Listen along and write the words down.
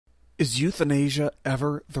Is euthanasia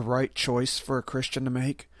ever the right choice for a Christian to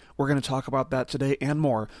make? We're going to talk about that today and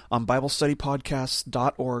more on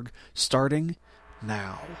BibleStudyPodcasts.org, starting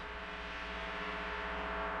now.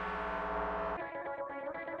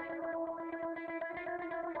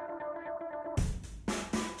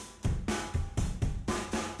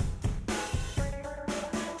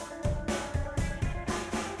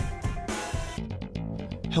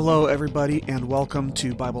 Hello, everybody, and welcome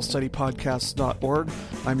to BibleStudyPodcasts.org.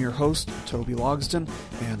 I'm your host, Toby Logsdon,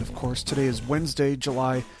 and of course, today is Wednesday,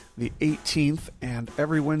 July the 18th, and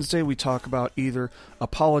every Wednesday we talk about either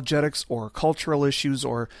apologetics or cultural issues,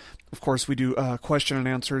 or, of course, we do question and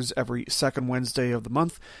answers every second Wednesday of the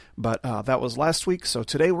month, but that was last week, so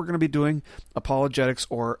today we're going to be doing apologetics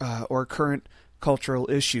or current cultural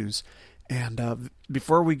issues. And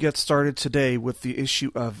before we get started today with the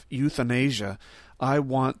issue of euthanasia, I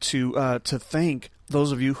want to thank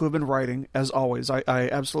those of you who have been writing. As always, I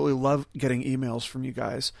absolutely love getting emails from you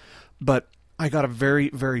guys, but I got a very,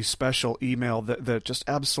 very special email that just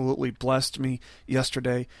absolutely blessed me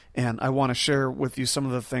yesterday, and I want to share with you some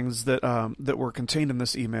of the things that were contained in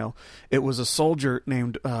this email. It was a soldier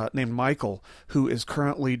named Michael who is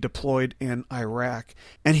currently deployed in Iraq,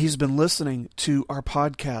 and he's been listening to our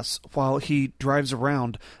podcasts while he drives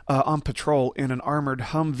around on patrol in an armored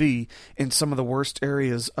Humvee in some of the worst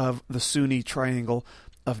areas of the Sunni Triangle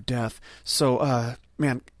of Death. So,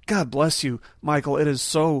 man, God bless you, Michael. It is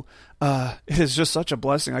just such a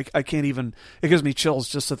blessing. I can't even, it gives me chills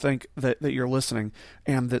just to think that you're listening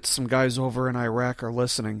and that some guys over in Iraq are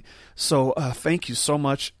listening. So thank you so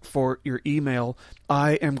much for your email.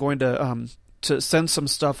 I am going to send some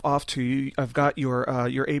stuff off to you. I've got your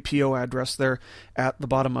APO address there at the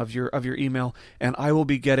bottom of your email, and I will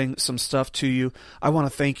be getting some stuff to you. I want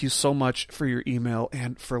to thank you so much for your email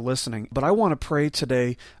and for listening. But I want to pray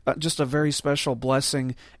today just a very special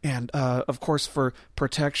blessing and, of course, for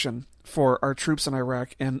protection for our troops in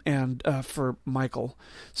Iraq and for Michael.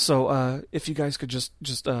 So if you guys could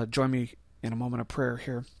just join me in a moment of prayer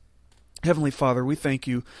here. Heavenly Father, we thank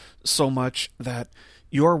you so much that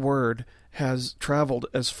your word has traveled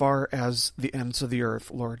as far as the ends of the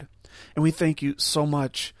earth, Lord. And we thank you so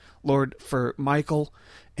much, Lord, for Michael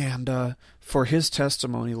and for his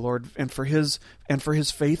testimony, Lord, and for his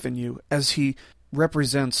faith in you as he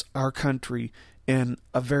represents our country in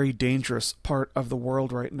a very dangerous part of the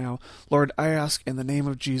world right now. Lord, I ask in the name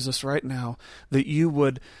of Jesus right now that you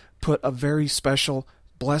would put a very special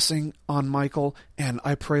blessing on Michael, and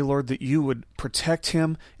I pray, Lord, that you would protect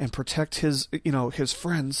him and protect his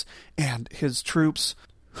friends and his troops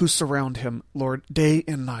who surround him, Lord, day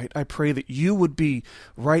and night. I pray that you would be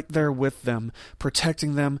right there with them,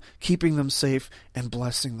 protecting them, keeping them safe, and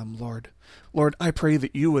blessing them, Lord. Lord, I pray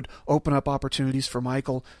that you would open up opportunities for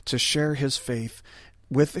Michael to share his faith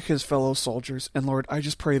with his fellow soldiers. And Lord, I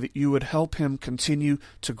just pray that you would help him continue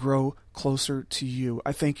to grow closer to you.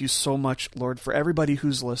 I thank you so much, Lord, for everybody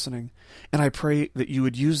who's listening. And I pray that you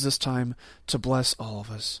would use this time to bless all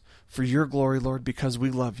of us. For your glory, Lord, because we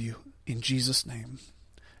love you. In Jesus' name,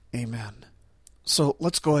 amen. So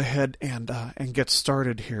let's go ahead and get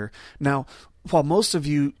started here. Now, while most of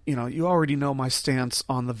you, you already know my stance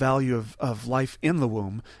on the value of life in the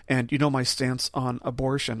womb, and you know my stance on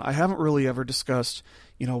abortion, I haven't really ever discussed,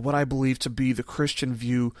 what I believe to be the Christian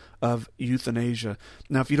view of euthanasia.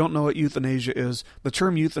 Now, if you don't know what euthanasia is, the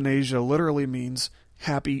term euthanasia literally means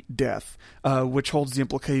happy death, which holds the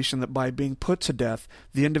implication that by being put to death,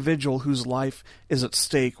 the individual whose life is at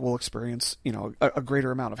stake will experience, a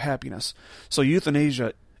greater amount of happiness. So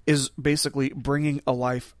euthanasia is basically bringing a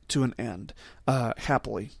life to an end,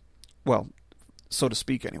 happily. Well, so to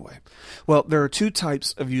speak anyway. Well, there are two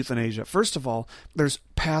types of euthanasia. First of all, there's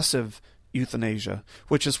passive euthanasia,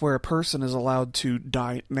 which is where a person is allowed to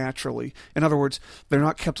die naturally. In other words, they're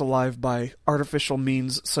not kept alive by artificial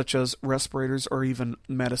means such as respirators or even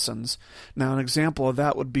medicines. Now, an example of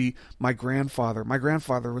that would be my grandfather. My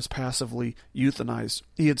grandfather was passively euthanized.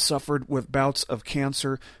 He had suffered with bouts of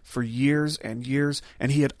cancer for years and years,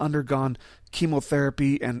 and he had undergone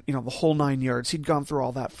chemotherapy and, the whole 9 yards. He'd gone through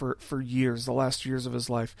all that for years, the last years of his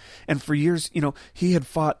life. And for years, he had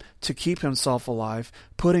fought to keep himself alive,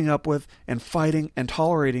 putting up with and fighting and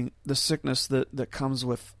tolerating the sickness that comes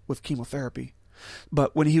with chemotherapy.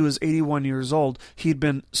 But when he was 81 years old, he'd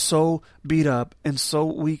been so beat up and so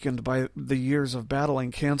weakened by the years of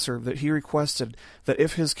battling cancer that he requested that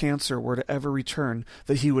if his cancer were to ever return,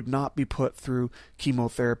 that he would not be put through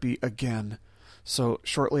chemotherapy again. So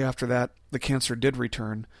shortly after that, the cancer did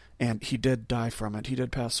return, and he did die from it. He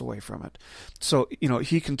did pass away from it. So,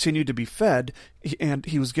 he continued to be fed, and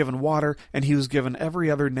he was given water, and he was given every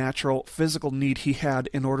other natural physical need he had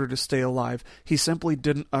in order to stay alive. He simply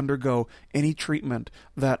didn't undergo any treatment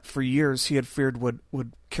that for years he had feared would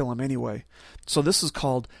kill him anyway. So this is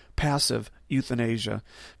called passive euthanasia.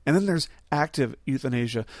 And then there's active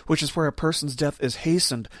euthanasia, which is where a person's death is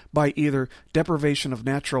hastened by either deprivation of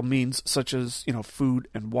natural means, such as, food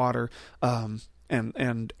and water,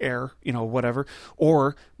 and air, whatever,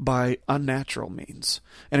 or by unnatural means.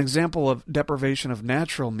 An example of deprivation of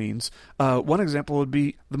natural means, one example would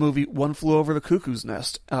be the movie One Flew Over the Cuckoo's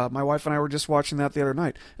Nest. My wife and I were just watching that the other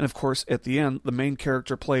night, and of course, at the end, the main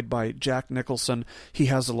character played by Jack Nicholson, he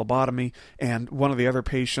has a lobotomy, and one of the other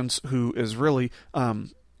patients who is really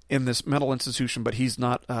in this mental institution, but he's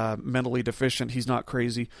not mentally deficient, he's not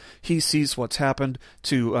crazy. He sees what's happened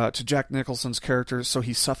to Jack Nicholson's character, so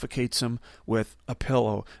he suffocates him with a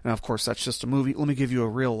pillow. Now, of course, that's just a movie. Let me give you a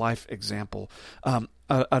real-life example.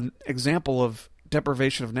 An example of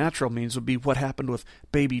deprivation of natural means would be what happened with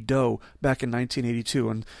Baby Doe back in 1982.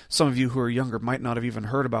 And some of you who are younger might not have even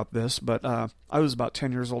heard about this, but I was about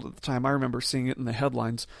 10 years old at the time. I remember seeing it in the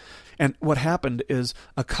headlines. And what happened is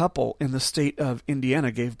a couple in the state of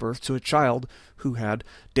Indiana gave birth to a child who had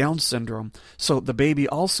Down syndrome. So the baby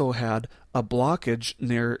also had a blockage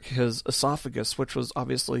near his esophagus, which was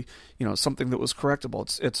obviously, something that was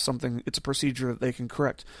correctable. It's a procedure that they can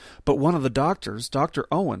correct. But one of the doctors, Dr.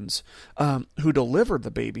 Owens, who delivered the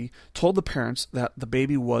baby, told the parents that the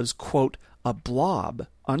baby was, quote, a blob,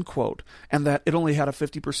 unquote, and that it only had a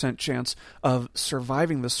 50% chance of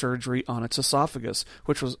surviving the surgery on its esophagus,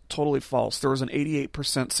 which was totally false. There was an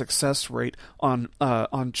 88% success rate on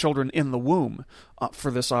children in the womb for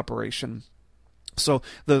this operation. So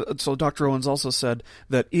Dr. Owens also said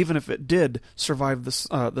that even if it did survive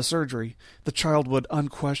the surgery, the child would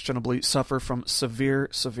unquestionably suffer from severe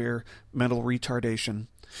mental retardation.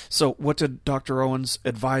 So what did Dr. Owens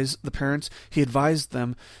advise the parents? He advised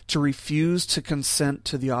them to refuse to consent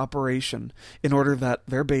to the operation in order that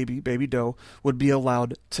their baby Doe, would be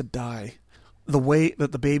allowed to die. The way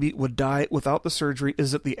that the baby would die without the surgery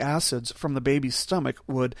is that the acids from the baby's stomach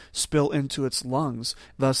would spill into its lungs,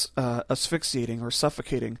 thus asphyxiating or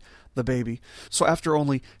suffocating the baby. So after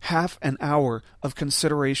only half an hour of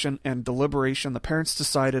consideration and deliberation, the parents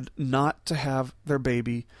decided not to have their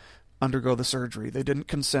baby undergo the surgery. They didn't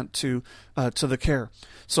consent to the care.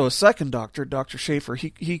 So a second doctor, Dr. Schaefer,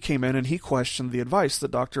 he came in and he questioned the advice that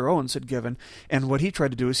Dr. Owens had given. And what he tried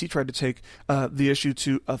to do is he tried to take the issue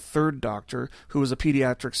to a third doctor who was a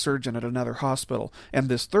pediatric surgeon at another hospital. And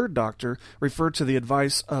this third doctor referred to the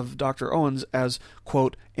advice of Dr. Owens as,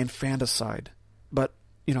 quote, infanticide. But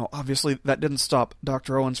obviously that didn't stop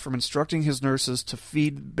Dr. Owens from instructing his nurses to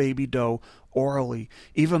feed Baby Doe orally,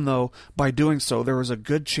 even though by doing so there was a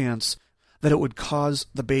good chance that it would cause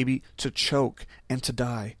the baby to choke and to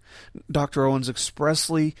die. Dr. Owens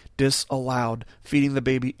expressly disallowed feeding the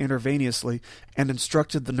baby intravenously and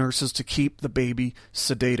instructed the nurses to keep the baby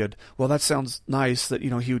sedated. Well, that sounds nice that,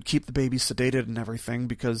 he would keep the baby sedated and everything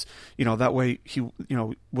because, that way he,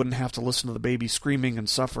 wouldn't have to listen to the baby screaming and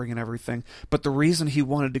suffering and everything. But the reason he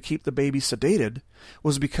wanted to keep the baby sedated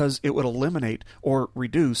was because it would eliminate or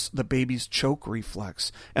reduce the baby's choke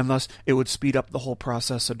reflex, and thus it would speed up the whole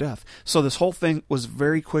process of death. So this whole thing was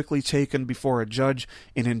very quickly taken before a judge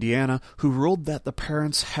in Indiana who ruled that the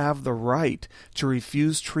parents have the right to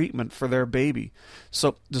refuse treatment for their baby.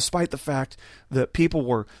 So despite the fact that people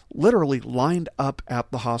were literally lined up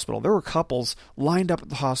at the hospital, there were couples lined up at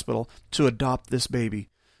the hospital to adopt this baby,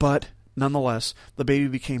 but nonetheless, the baby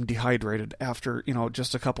became dehydrated after,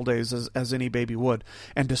 just a couple days, as any baby would.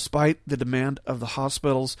 And despite the demand of the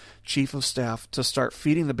hospital's chief of staff to start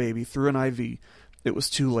feeding the baby through an IV, it was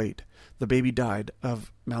too late. The baby died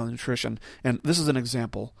of malnutrition. And this is an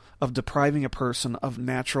example of depriving a person of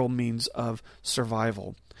natural means of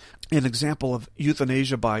survival. An example of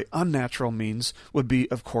euthanasia by unnatural means would be,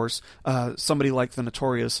 of course, somebody like the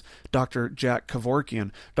notorious Dr. Jack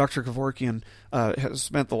Kevorkian. Dr. Kevorkian has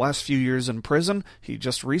spent the last few years in prison. He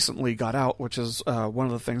just recently got out, which is one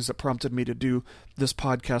of the things that prompted me to do this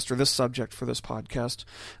podcast, or this subject for this podcast.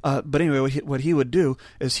 But anyway, what he would do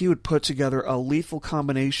is he would put together a lethal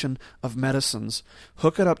combination of medicines,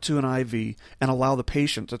 hook it up to an IV, and allow the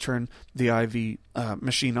patient to turn the IV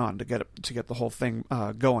machine on to get the whole thing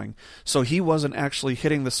going. So he wasn't actually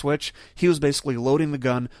hitting the switch. He was basically loading the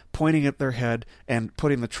gun, pointing at their head, and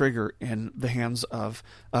putting the trigger in the hands of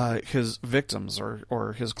his victims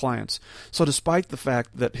or his clients. So despite the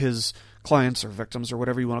fact that his clients or victims or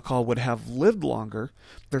whatever you want to call would have lived longer,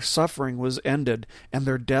 their suffering was ended and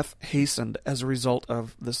their death hastened as a result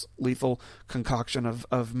of this lethal concoction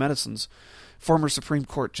of medicines. Former Supreme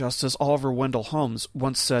Court Justice Oliver Wendell Holmes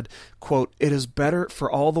once said, quote, "It is better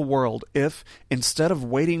for all the world if, instead of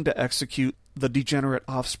waiting to execute the degenerate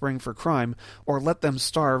offspring for crime, or let them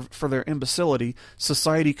starve for their imbecility,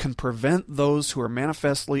 society can prevent those who are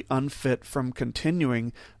manifestly unfit from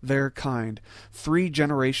continuing their kind. 3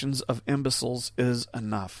 generations of imbeciles is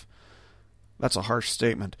enough." That's a harsh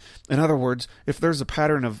statement. In other words, if there's a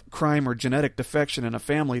pattern of crime or genetic defection in a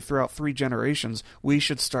family throughout 3 generations, we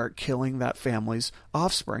should start killing that family's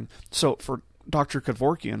offspring. So for Dr.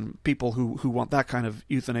 Kevorkian, people who want that kind of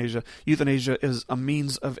euthanasia is a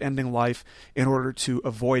means of ending life in order to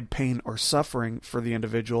avoid pain or suffering for the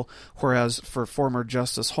individual, whereas for former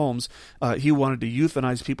Justice Holmes, he wanted to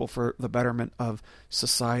euthanize people for the betterment of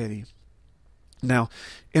society. Now,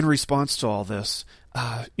 in response to all this,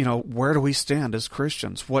 where do we stand as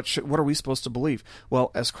Christians? What are we supposed to believe? Well,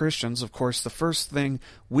 as Christians, of course, the first thing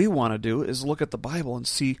we want to do is look at the Bible and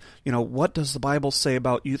see, what does the Bible say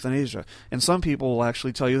about euthanasia? And some people will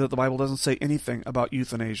actually tell you that the Bible doesn't say anything about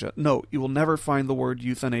euthanasia. No, you will never find the word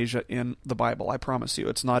euthanasia in the Bible. I promise you,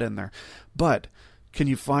 it's not in there. But can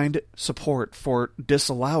you find support for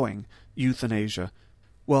disallowing euthanasia?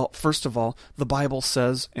 Well, first of all, the Bible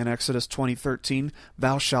says in Exodus 20:13,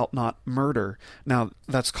 "Thou shalt not murder." Now,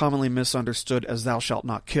 that's commonly misunderstood as "thou shalt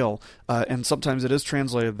not kill," and sometimes it is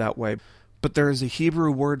translated that way. But there is a Hebrew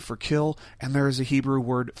word for kill, and there is a Hebrew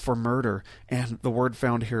word for murder, and the word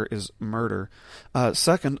found here is murder.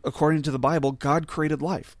 Second, according to the Bible, God created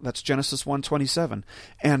life. That's Genesis 1:27.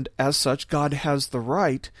 And as such, God has the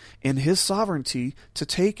right in His sovereignty to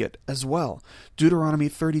take it as well. Deuteronomy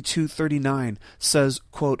 32:39 says,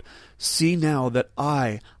 quote, "See now that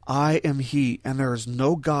I am He, and there is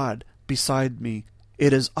no God beside me.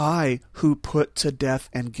 It is I who put to death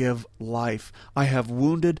and give life. I have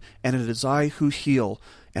wounded, and it is I who heal,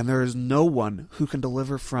 and there is no one who can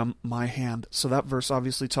deliver from my hand." So that verse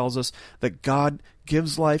obviously tells us that God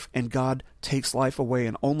gives life and God takes life away,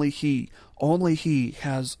 and only He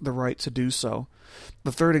has the right to do so.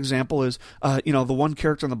 The third example is, the one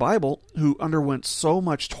character in the Bible who underwent so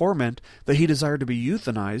much torment that he desired to be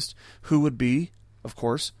euthanized, who would be, of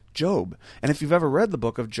course, Job. And if you've ever read the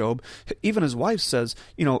book of Job, even his wife says,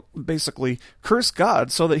 basically, curse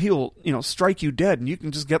God so that He'll, strike you dead and you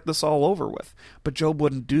can just get this all over with. But Job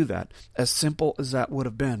wouldn't do that, as simple as that would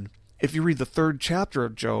have been. If you read the 3rd chapter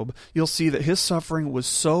of Job, you'll see that his suffering was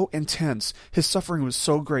so intense, his suffering was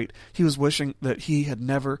so great, he was wishing that he had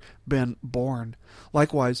never been born.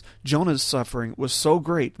 Likewise, Jonah's suffering was so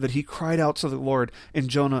great that he cried out to the Lord in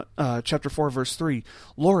Jonah chapter 4, verse 3,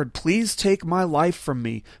 "Lord, please take my life from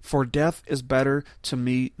me, for death is better to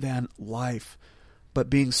me than life." But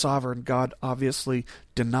being sovereign, God obviously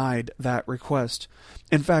denied that request.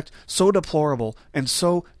 In fact, so deplorable and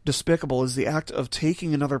so despicable is the act of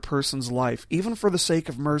taking another person's life, even for the sake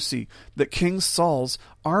of mercy, that King Saul's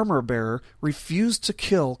armor-bearer refused to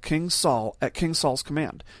kill King Saul at King Saul's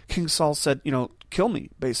command. King Saul said, "Kill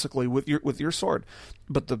me," basically, with your sword.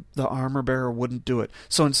 But the armor-bearer wouldn't do it.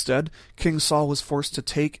 So instead, King Saul was forced to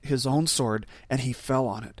take his own sword, and he fell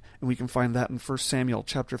on it. And we can find that in 1 Samuel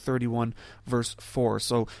chapter 31, verse 4.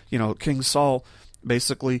 So, King Saul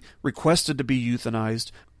basically requested to be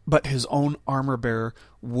euthanized, but his own armor-bearer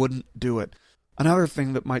wouldn't do it. Another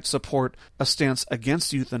thing that might support a stance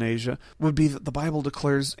against euthanasia would be that the Bible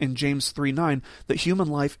declares in James 3:9 that human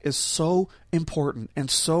life is so important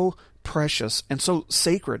and so precious and so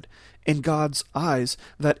sacred in God's eyes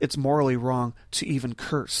that it's morally wrong to even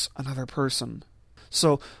curse another person.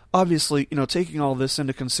 So obviously, taking all this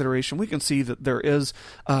into consideration, we can see that there is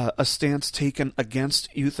a stance taken against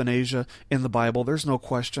euthanasia in the Bible. There's no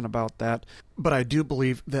question about that. But I do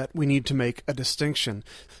believe that we need to make a distinction.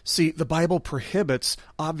 See, the Bible prohibits,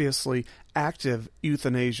 obviously, active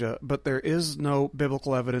euthanasia, but there is no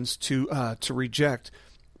biblical evidence to reject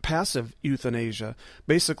passive euthanasia.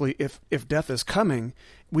 Basically, if death is coming,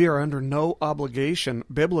 we are under no obligation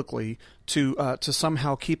biblically to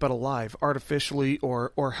somehow keep it alive, artificially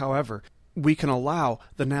or however. We can allow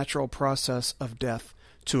the natural process of death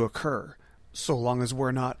to occur, so long as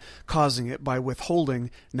we're not causing it by withholding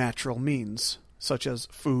natural means, such as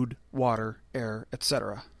food, water, air,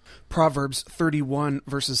 etc. Proverbs 31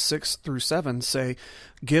 verses 6 through 7 say,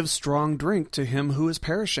 "Give strong drink to him who is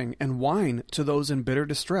perishing, and wine to those in bitter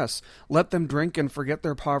distress. Let them drink and forget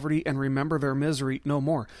their poverty and remember their misery no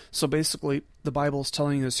more." So basically, the Bible is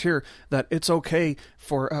telling us here that it's okay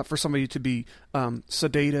for somebody to be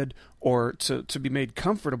sedated or to be made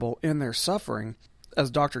comfortable in their suffering.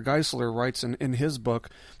 as Dr. Geisler writes in his book,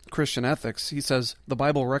 Christian Ethics, he says, the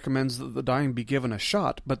Bible recommends that the dying be given a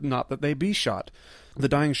shot, but not that they be shot. The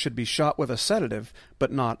dying should be shot with a sedative,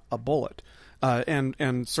 but not a bullet.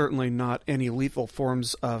 And certainly not any lethal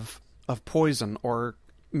forms of poison or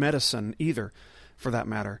medicine either, for that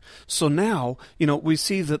matter. So now, we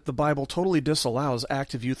see that the Bible totally disallows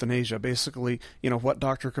active euthanasia, basically, what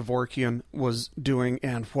Dr. Kevorkian was doing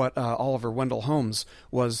and what Oliver Wendell Holmes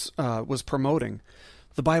was promoting.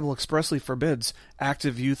 The Bible expressly forbids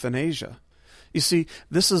active euthanasia. You see,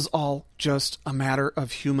 this is all just a matter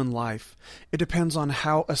of human life. It depends on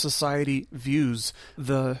how a society views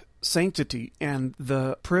the sanctity and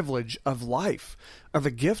the privilege of life, or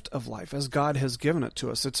the gift of life, as God has given it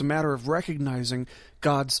to us. It's a matter of recognizing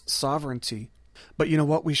God's sovereignty. But you know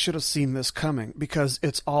what? We should have seen this coming, because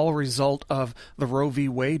it's all a result of the Roe v.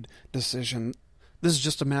 Wade decision. This is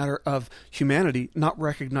just a matter of humanity not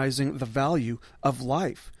recognizing the value of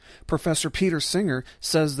life. Professor Peter Singer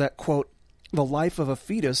says that, quote, the life of a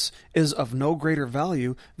fetus is of no greater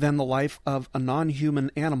value than the life of a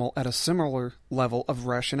non-human animal at a similar level of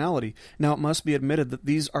rationality. Now, it must be admitted that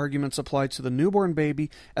these arguments apply to the newborn baby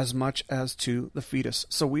as much as to the fetus.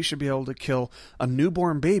 So we should be able to kill a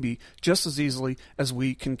newborn baby just as easily as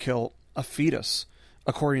we can kill a fetus,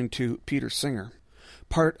 according to Peter Singer.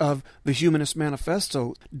 Part of the Humanist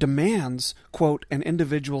Manifesto demands, quote, an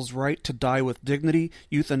individual's right to die with dignity,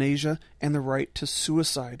 euthanasia, and the right to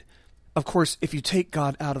suicide. Of course, if you take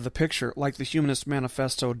God out of the picture, like the Humanist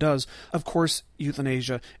Manifesto does, of course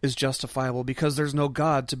euthanasia is justifiable because there's no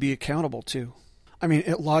God to be accountable to. I mean,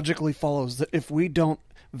 it logically follows that if we don't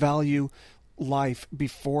value life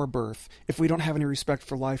before birth, if we don't have any respect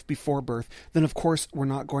for life before birth, then of course we're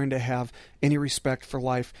not going to have any respect for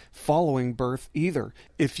life following birth either.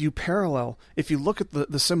 If you look at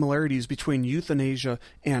the similarities between euthanasia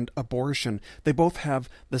and abortion, they both have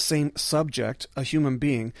the same subject, a human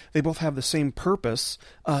being. They both have the same purpose.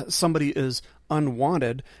 Somebody is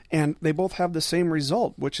unwanted, and they both have the same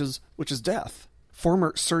result, which is death.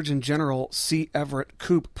 Former Surgeon General C. Everett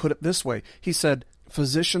Koop put it this way. He said,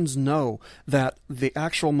 physicians know that the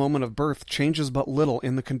actual moment of birth changes but little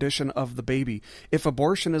in the condition of the baby. If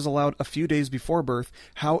abortion is allowed a few days before birth,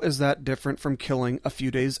 how is that different from killing a few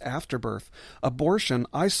days after birth? Abortion,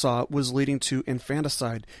 I saw, was leading to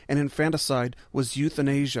infanticide, and infanticide was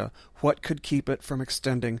euthanasia. What could keep it from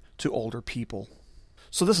extending to older people?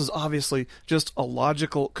 So this is obviously just a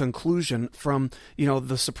logical conclusion from,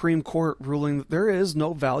 the Supreme Court ruling that there is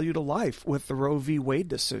no value to life with the Roe v. Wade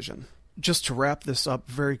decision. Just to wrap this up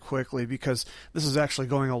very quickly, because this is actually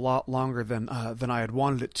going a lot longer than I had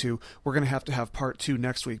wanted it to, we're going to have part 2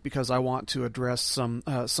 next week, because I want to address some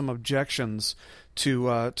objections to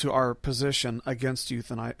our position against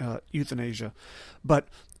euthanasia. But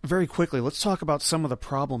very quickly, let's talk about some of the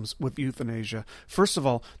problems with euthanasia. First of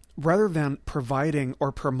all, rather than providing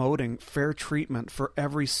or promoting fair treatment for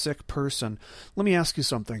every sick person, let me ask you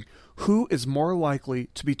something. Who is more likely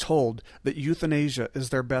to be told that euthanasia is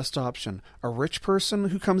their best option? A rich person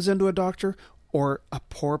who comes into a doctor, or a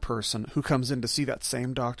poor person who comes in to see that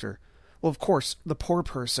same doctor? Well, of course, the poor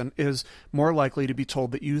person is more likely to be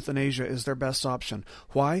told that euthanasia is their best option.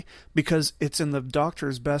 Why? Because it's in the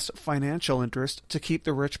doctor's best financial interest to keep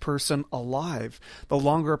the rich person alive. The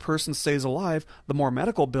longer a person stays alive, the more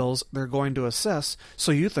medical bills they're going to assess.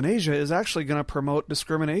 So euthanasia is actually going to promote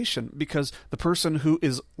discrimination, because the person who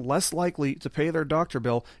is less likely to pay their doctor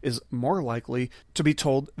bill is more likely to be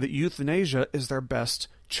told that euthanasia is their best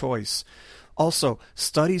choice. Also,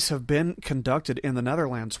 studies have been conducted in the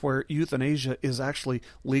Netherlands where euthanasia is actually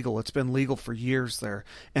legal. It's been legal for years there.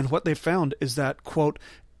 And what they found is that, quote,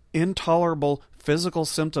 intolerable physical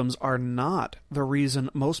symptoms are not the reason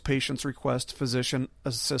most patients request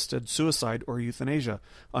physician-assisted suicide or euthanasia,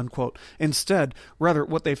 unquote. Instead, rather,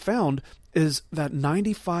 what they found is that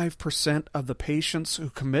 95% of the patients who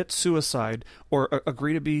commit suicide or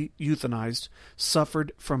agree to be euthanized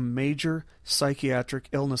suffered from major psychiatric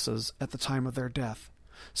illnesses at the time of their death.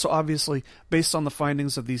 So obviously, based on the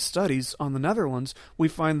findings of these studies on the Netherlands, we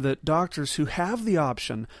find that doctors who have the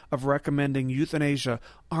option of recommending euthanasia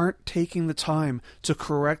aren't taking the time to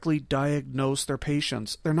correctly diagnose their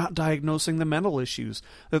patients. They're not diagnosing the mental issues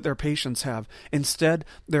that their patients have. Instead,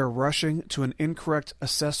 they're rushing to an incorrect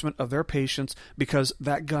assessment of their patients because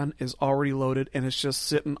that gun is already loaded and it's just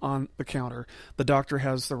sitting on the counter. The doctor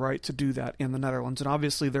has the right to do that in the Netherlands, and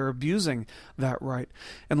obviously they're abusing that right.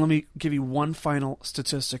 And let me give you one final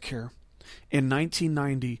statistic here. In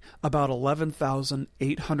 1990, about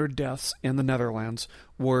 11,800 deaths in the Netherlands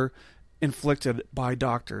were inflicted by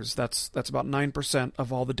doctors. That's about 9%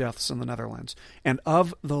 of all the deaths in the Netherlands. And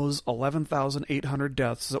of those 11,800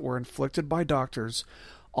 deaths that were inflicted by doctors,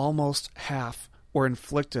 almost half were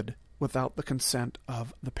inflicted without the consent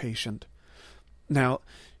of the patient. Now,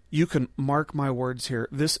 you can mark my words here.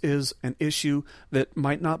 This is an issue that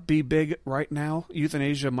might not be big right now.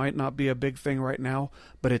 Euthanasia might not be a big thing right now,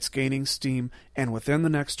 but it's gaining steam. And within the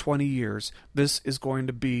next 20 years, this is going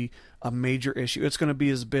to be a major issue. It's going to be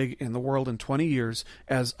as big in the world in 20 years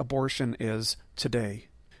as abortion is today.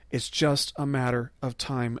 It's just a matter of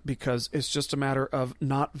time, because it's just a matter of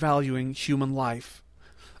not valuing human life.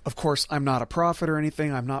 Of course, I'm not a prophet or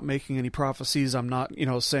anything. I'm not making any prophecies. I'm not,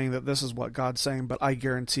 saying that this is what God's saying, but I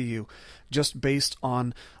guarantee you, just based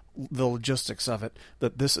on the logistics of it,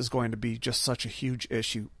 that this is going to be just such a huge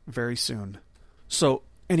issue very soon. So,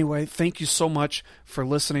 anyway, thank you so much for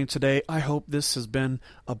listening today. I hope this has been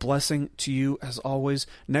a blessing to you as always.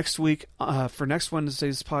 Next week, for next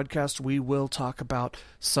Wednesday's podcast, we will talk about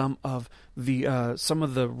some of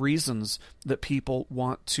the reasons that people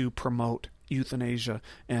want to promote euthanasia,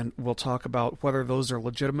 and we'll talk about whether those are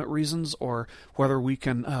legitimate reasons or whether we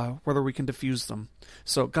can diffuse them.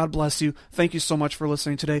 So God bless you. Thank you so much for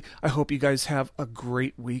listening today. I hope you guys have a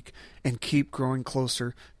great week and keep growing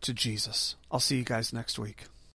closer to Jesus. I'll see you guys next week.